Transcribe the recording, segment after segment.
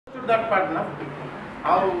that part now.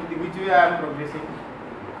 How, which way I am progressing.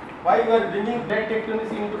 Why you are bringing plate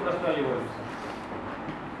tectonics into crustal evolution.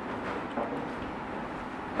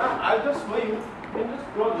 Now I'll just show you. You can just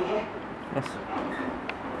close it. Yes.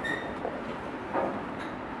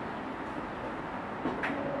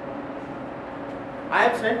 I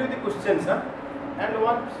have sent you the questions, and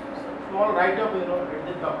one small write-up, at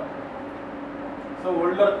the top. So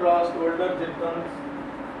older crust, older jetons.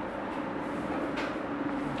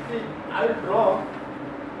 See, I will draw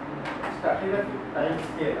stratigraphic time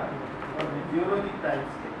scale or the geologic time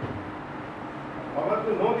scale. However,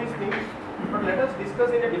 to know these things, but let us discuss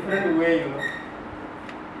in a different way,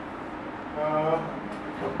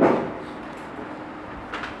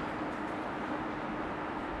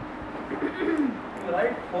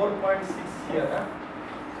 Write 4.6 here.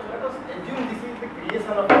 So let us assume this is the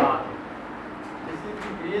creation of R. This is the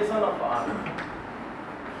creation of R.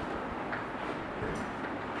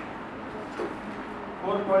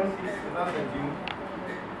 4.6, let us assume.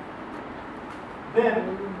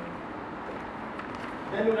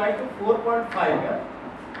 Then you write to 4.5.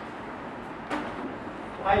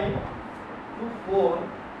 5 to 4.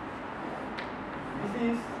 This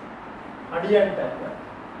is Hadian time.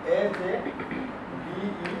 H-A-D-E-A.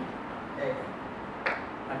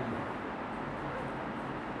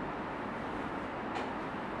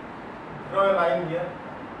 Draw a line here.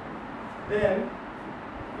 Then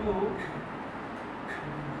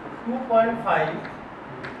 2.5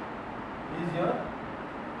 is your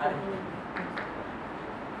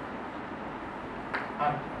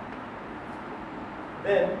arc.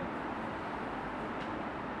 Then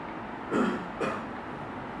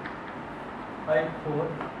 5.4.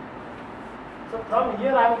 So from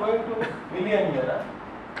here I am going to million year.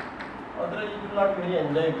 Otherwise you will not very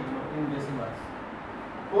enjoy in decimals.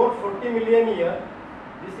 440 million year.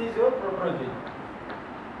 This is your Proterozoic.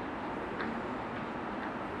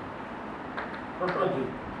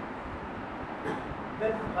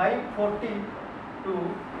 Then 540 to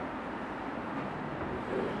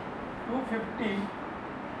 250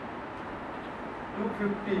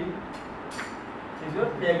 is your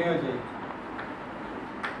Paleozoic.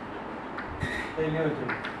 So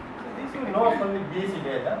this you know from the basic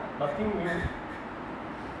data, nothing new.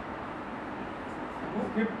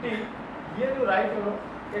 250, here you write a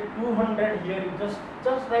 200, here you just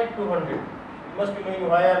write 200. You must be knowing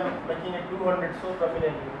why I am making a 200 so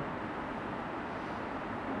prominently.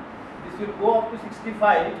 This will go up to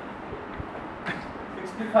 65.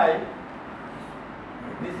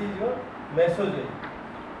 This is your Mesozoic.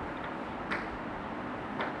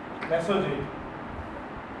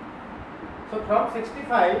 So from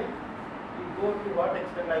 65, you go to what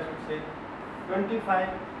extent I should say? 25,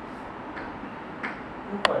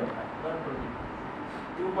 2.5, not 20.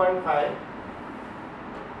 2.5.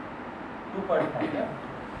 Yeah?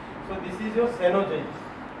 So this is your Cenozoic.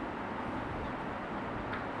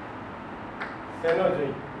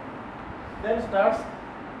 Then starts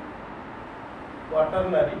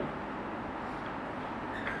Quaternary.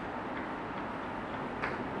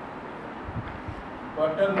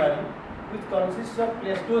 Which consists of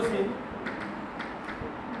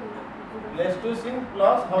Pleistocene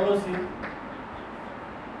plus Holocene.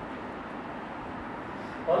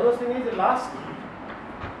 Holocene is the last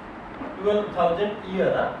 12,000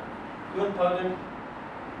 year. 12,000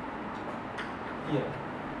 year.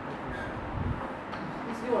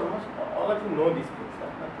 You see, almost all of you know these things.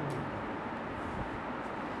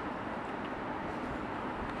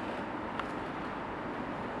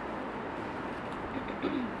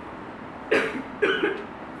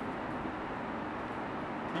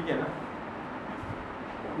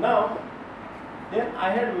 Now, then I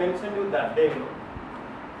had mentioned you that day,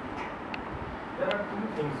 there are two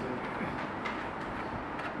things here.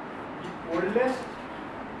 The oldest,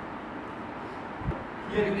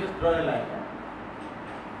 here you just draw a line,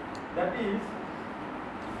 that is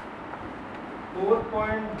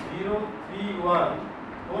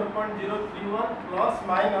 4.031 plus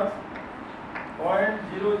minus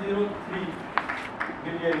 0.003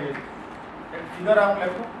 billion years. That figure आप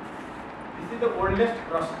लिखो. This is the oldest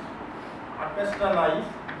crust,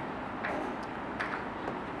 Apestalized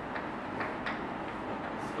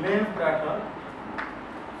slave pattern.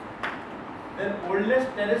 Then oldest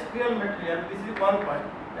terrestrial material. This is one point.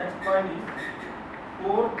 Next point is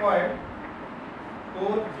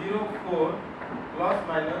 4.404 plus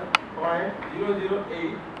minus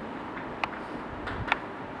 0.008.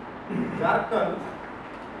 Jharkhand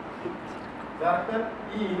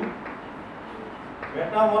in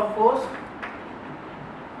metamorphosed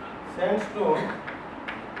sandstone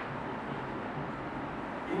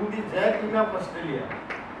in the Jack of Australia.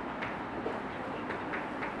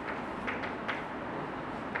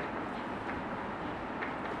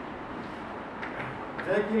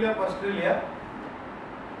 Lake Hill of Australia.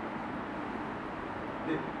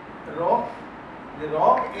 The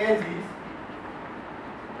rock age is,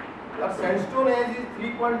 or sandstone age is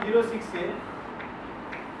 3.06 A.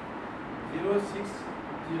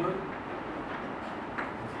 0600.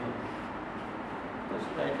 Just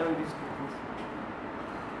write down these two things.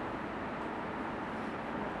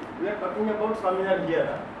 We are talking about somewhere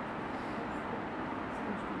here.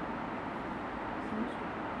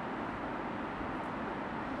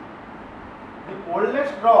 The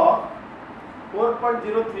oldest rock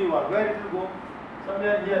 4.031. Where it will go?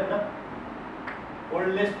 Somewhere here, na?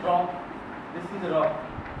 Oldest rock. This is rock.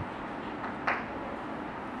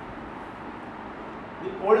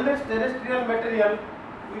 The oldest terrestrial material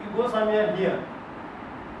will go somewhere here.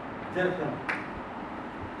 Zircon.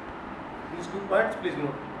 These 2 points, please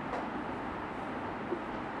note.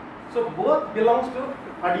 So both belongs to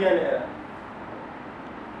Hadean era.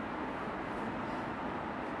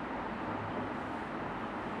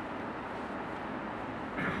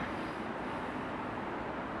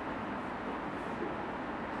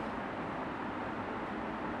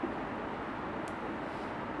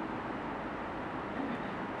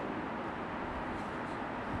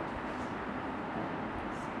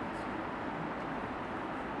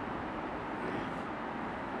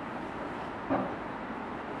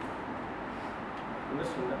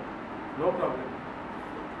 No problem.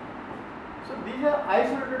 So these are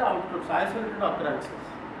isolated outputs, isolated occurrences.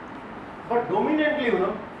 But dominantly,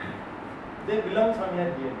 they belong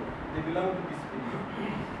somewhere here. They belong to this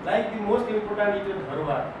period. Like the most important is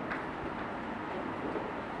Dharwar.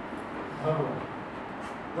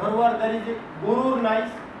 Dharwar, there is a Gurur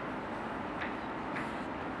gneiss,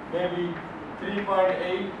 maybe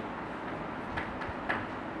 3.8.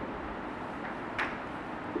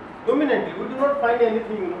 Dominantly, we do not find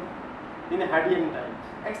anything, in Hadean times,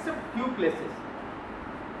 except few places.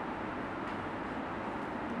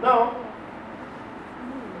 Now,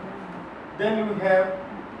 then you have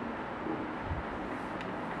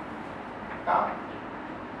Kap,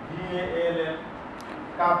 G-A-L-L,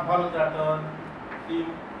 Kaphal Crater,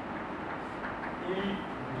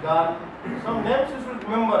 Ilgar. Some names you should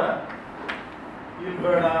remember.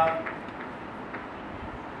 Ilberda,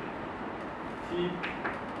 Sheep,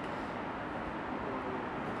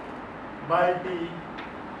 Balti.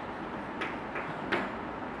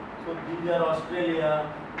 So these are Australia.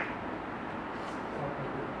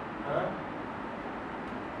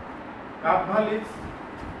 Kaphal is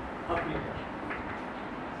Africa.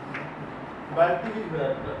 Baltic is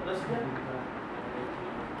where? Russia.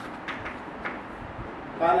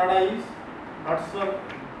 Canada is Hudson,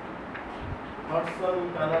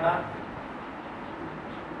 Canada.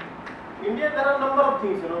 India, there are a number of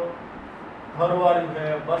things, Dharwar you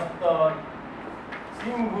have, Bastar,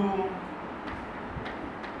 Singhbhum.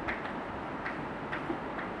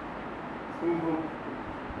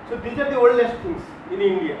 So these are the oldest things in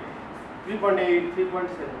India. 3.8,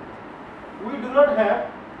 3.7. We do not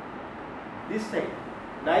have this side,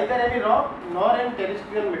 neither any rock nor any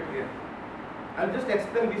terrestrial material. I will just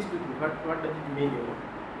explain these two things. What does it mean?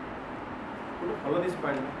 Follow this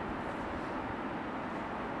point.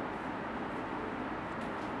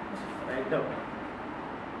 Write down.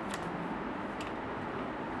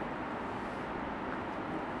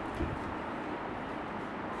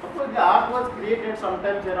 Suppose the earth was created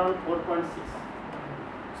sometimes around 4.6.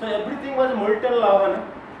 So everything was molten lava.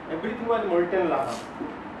 Everything was molten lava.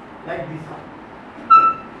 Like this.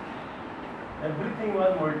 Everything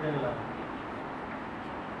was molten lava.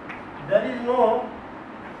 There is no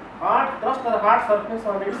hard crust or hard surface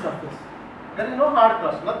on its surface. There is no hard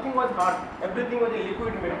crust. Nothing was hard. Everything was a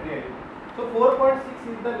liquid material. So 4.6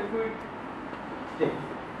 is the liquid state.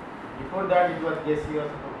 Before that it was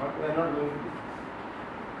gaseous. But we are not going to this.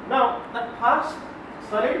 Now the first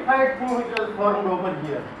solidified thing which was formed over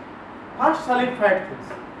here. First solidified things.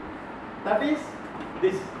 That is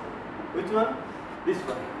this. Which one? This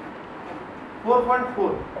one.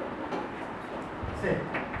 4.4. Say.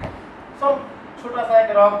 Some छोटा सा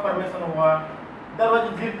एक rock formation हुआ. There was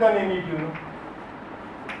zircon in it,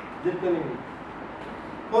 Zircon in it.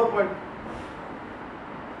 4 point.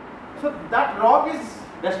 So that rock is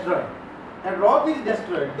destroyed. That rock is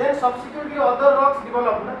destroyed. Then subsequently other rocks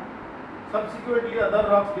develop, Subsequently other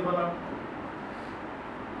rocks develop.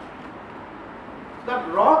 That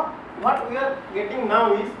rock, what we are getting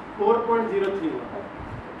now is 4.031.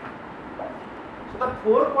 So that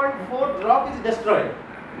 4.4 rock is destroyed.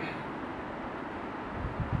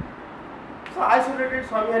 So isolated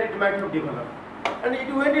somewhere it might have developed. And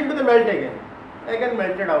it went into the melt again. Again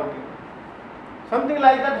melted out. Something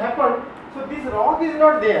like that happened. So this rock is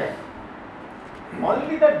not there.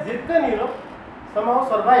 Only that zircon, somehow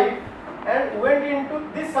survived and went into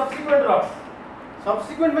this subsequent rocks.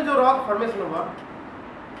 Subsequent में जो rock formation हुआ,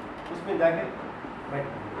 उसमें जाके बैठ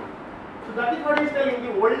गया. So that is what he is telling.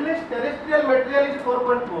 The oldest terrestrial material is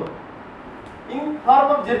 4.4 in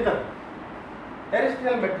form of zircon,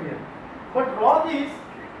 terrestrial material. But rock is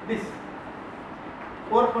this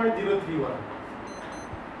 4.031.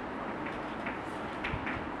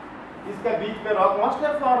 इसका बीच में rock must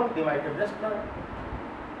have formed, they might have just now.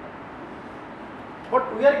 But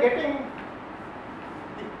we are getting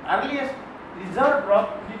the earliest reserved rock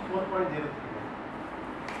to be 4.03.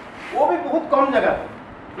 वो भी बहुत कम जगह पे,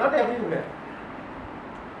 not everywhere.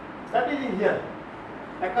 That is in here,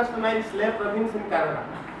 Tectonic slave province in Canada.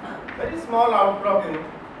 Very small outcrop,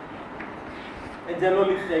 a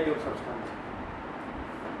genolith type of substance.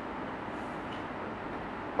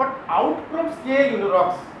 But outcrop scale,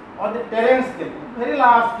 rocks, or the terrain scale, very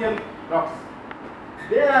large scale rocks,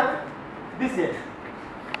 they are this age,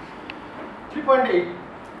 3.8,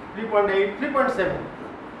 3.8, 3.7.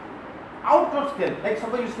 Outcrop scale, like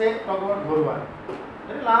suppose you say, talk about Gorwan,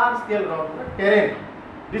 very large scale rock, terrain,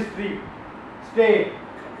 district, state,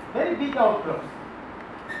 very big outcrops.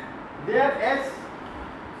 They are S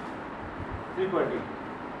 3.8.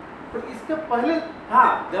 But इसके पहले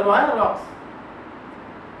था, there were rocks,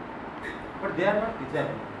 but they are not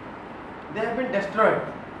preserved. They have been destroyed.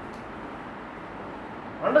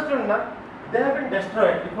 Understood, na? They have been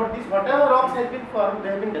destroyed. Before this, whatever rocks has been formed, they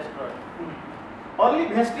have been destroyed. Only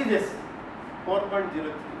vestiges,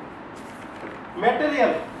 4.03.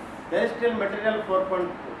 Material, terrestrial material, 4.4.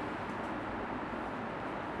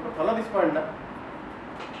 Follow this point, na?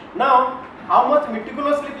 Now, how much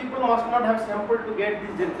meticulously people must not have sampled to get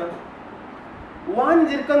this zircon? One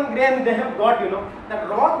zircon grain they have got, that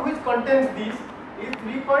rock which contains this is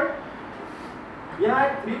 3 point. यहाँ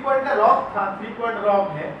एक 3 point का rock था, 3 point rock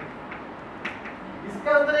है. इसके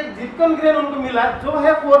अंदर एक zircon grain उनको मिला जो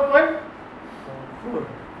है 4.4.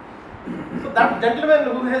 So that gentleman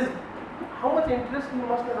who has, how much interest he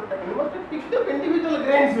must have taken? He must have picked up individual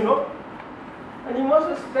grains, and he must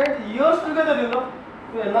have spent years together,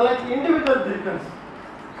 to analyze individual zircons.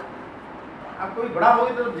 आप कोई बड़ा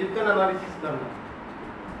होगे तो zircon analysis करना.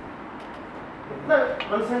 इतना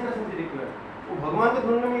concentration is required. वो भगवान को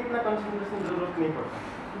ढूंढने में इतना concentration जरूरत नहीं पड़ता.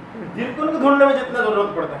 zircon को ढूंढने में जितना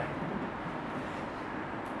जरूरत पड़ता है.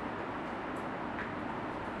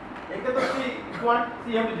 एक तो if you want,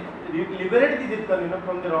 you have to liberate the zircon,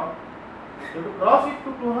 from the rock. You have to cross it to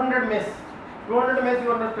 200 mesh. 200 mesh,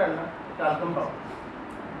 you understand, na? Talcum powder.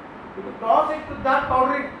 You have to cross it to that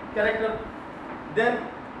powdery character, then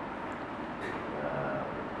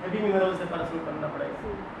heavy minerals separation करना पड़ेगा.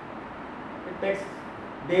 It takes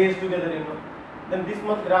days together, Then this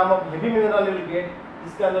much gram of heavy mineral you will get.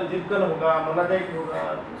 इसके अंदर zircon होगा, monazite होगा.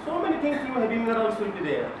 So many things, heavy minerals will be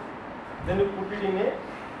there. Then you put it in a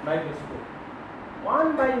microscope.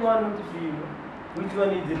 One by one to see, which one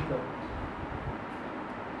is zircon.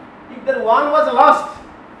 If that one was lost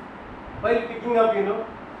while picking up,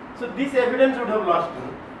 so this evidence would have lost,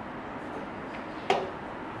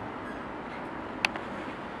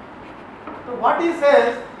 So what he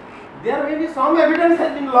says, there may be some evidence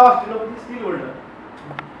has been lost, but it's still older.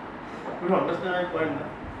 You don't understand my point now?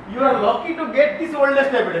 You are lucky to get this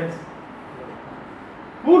oldest evidence.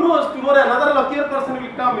 Who knows, tomorrow another luckier person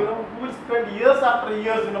will come, who will spend years after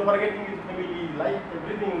years, forgetting his family, life,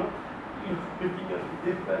 everything, picking up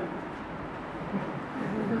this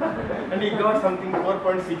and he got something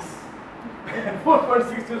 4.6.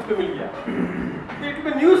 4.6 उसको मिल गया. It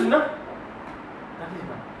will be news, no? That is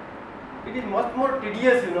why. It is much more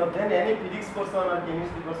tedious, than any physics person or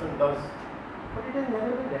chemistry person does. But it has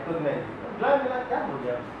never been recognized. मिला क्या हो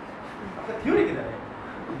गया? आपका theory किधर है?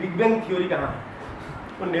 Big Bang theory कहाँ है?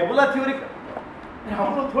 तो नेबुला थ्योरी हम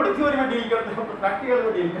लोग थोड़ी थ्योरी में डील करते हैं, हम तो प्रैक्टिकल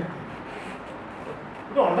में डील करते हैं.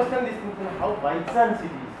 To understand this thing, how by chance it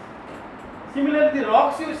is. Similarly, the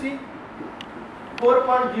rocks you see,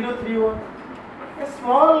 4.031, a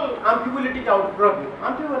small amphibolytic outcrop,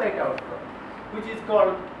 amphibolite outcrop, which is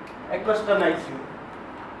called Tectonic.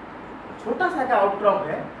 छोटा सा का outcrop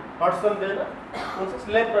है, हॉटसन बे ना, उनसे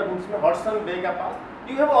स्लेव प्रोविंस में हॉटसन बे का पास.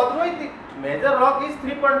 You have otherwise the major rock is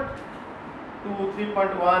 3.2,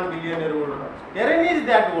 3.1 billion year old rock. Terrain is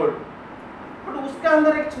that old, but उसके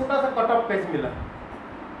अंदर एक छोटा सा कट ऑफ पेज मिला.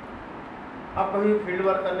 आप कभी फील्ड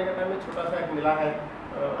वर्क करने के टाइम में छोटा सा एक मिला है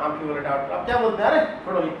amphibolite outcrop. आप क्या बोलते हैं? अरे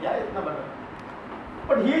छोड़ो, ये क्या है इतना बड़ा?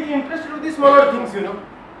 But he is interested with the smaller things,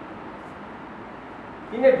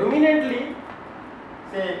 In a dominantly,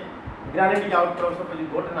 say, granitic outcrop, suppose you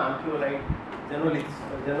got an amphibolite, genoliths,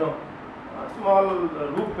 small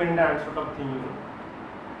roof pendant sort of thing, you know.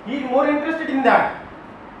 He is more interested in that,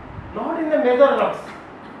 not in the major lux.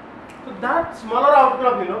 So that smaller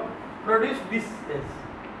outcrop, you know, produce this edge,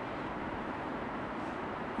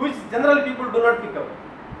 which generally people do not pick up.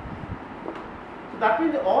 So that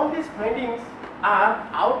means all these findings are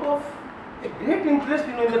out of a great interest,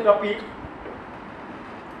 you know, in the topic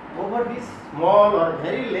over these small or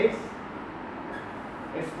very less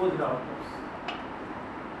exposed outcrops.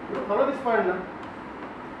 You follow this point now?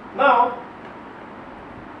 Now,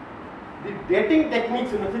 the dating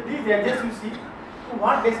techniques, you know, so these edges you see, to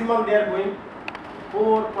what decimal they are going?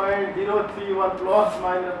 4.031 plus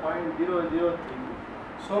minus 0.003.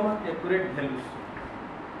 So much accurate values.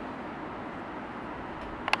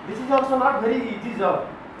 This is also not very easy job.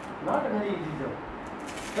 Not a very easy job.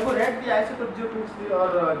 Have you read the isotope geochemistry or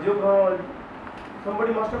geochemistry?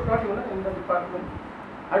 Somebody must have taught you, no, in the department.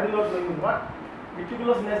 I do not know what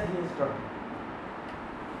meticulousness he has taught.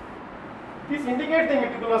 This indicates the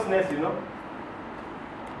meticulousness, you know.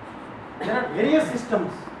 There are various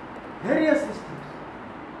systems.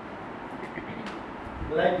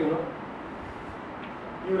 Like, you know,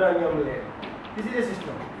 uranium lead. This is a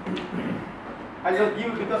system. I will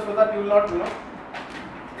give because so that you will not, you know.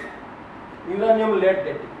 Uranium lead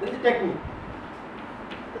dating. This is a technique.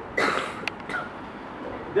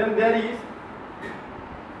 Then there is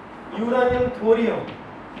uranium thorium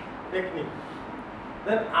technique.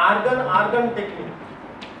 Then argon technique.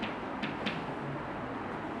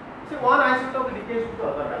 So one isotope decays to the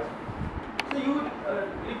other isotope. So you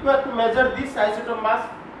require to measure this isotope mass,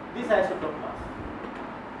 this isotope mass,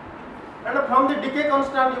 and from the decay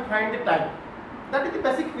constant you find the time. That is the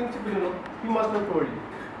basic principle, you know. He must have told you.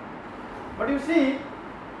 But you see,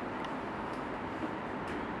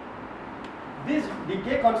 these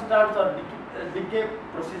decay constants or decay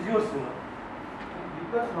procedures, you know,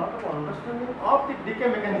 requires lot of understanding of the decay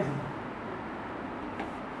mechanism.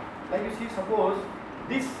 Like you see, suppose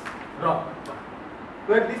this rock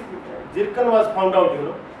where this zircon was found out, you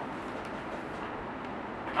know,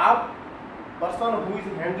 a person who is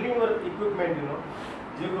handling your equipment, you know,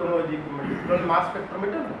 geochronology equipment, it's called mass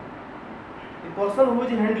spectrometer. The person who is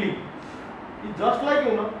handling is just like,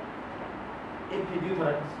 you know, a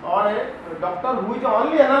physiotherapist or a doctor who is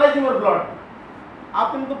only analyzing your blood.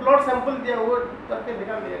 आप इनको blood sample दिया वो करके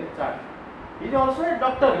निकाल दिया chart. He is also a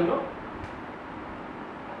doctor, you know,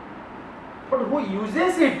 but who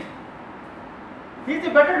uses it, he is a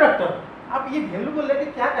better doctor. आप ये value को लेके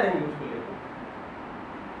क्या करेंगे उसको लेके?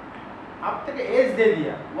 आप तक एज दे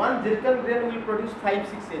दिया. One zircon grain will produce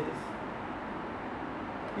 5-6 edges.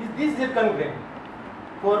 Is this zircon grain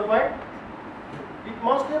 4 point? It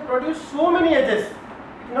must have produced so many edges.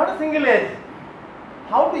 It's not a single edge.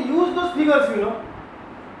 How to use those figures, you know?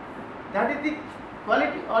 That is the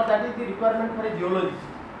quality or that is the requirement for a geologist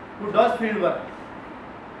who does field work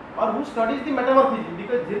or who studies the metamorphism,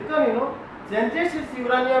 because zircon, you know, changes its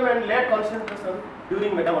uranium and lead concentration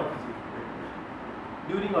during metamorphism,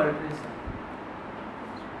 during alteration.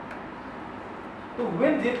 So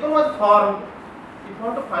when zircon was formed, if you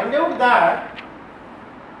want to find out that,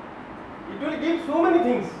 it will give so many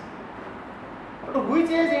things. But which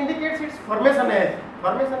edge indicates its formation edge?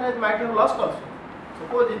 Formation edge might have lost also.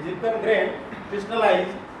 Suppose a zircon grain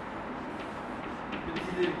crystallized,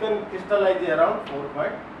 this zircon crystallized around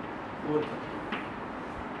 4.4.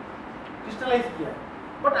 Crystallized किया.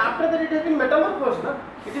 But after that it has been metamorphosed, ना?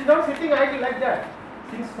 It is not sitting idle like that.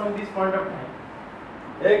 Since from this point of time,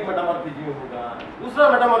 एक metamorphism होगा, दूसरा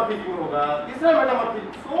metamorphism होगा, तीसरा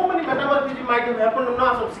metamorphism, so many metamorphism might have happened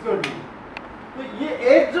now subsequently. तो ये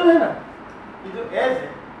edge जो है ना, ये जो edge है,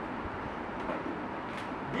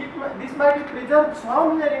 this might be preserved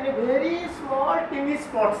somewhere in a very small tiny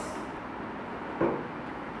spots.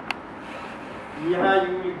 यहाँ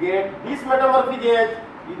you will get this metamorphic edge,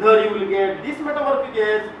 either you will get this metamorphic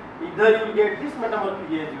edge, either you will get this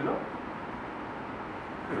metamorphic edge, you know.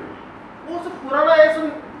 वो सब पुराना ऐसा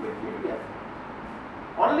मिट गया.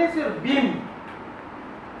 Unless your beam,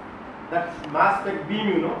 that mass spec beam,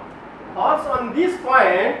 you know, falls on this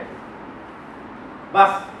point,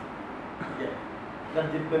 बस, that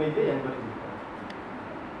zircon is a younger zircon.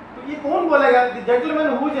 तो ये कौन बोलेगा? The gentleman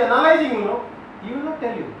who is analyzing, you know, he will not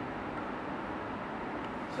tell you.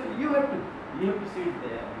 So you have to sit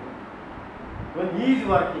there when he is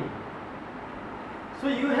working. So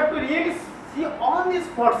you have to really see all these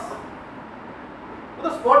spots. वो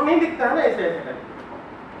तो spot नहीं दिखता है ना ऐसे ऐसे करके.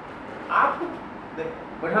 आपको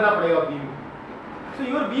बैठाना पड़ेगा beam. So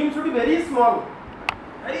your beam should be very small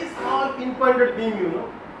pinpointed beam, you know,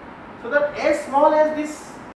 so that as small as this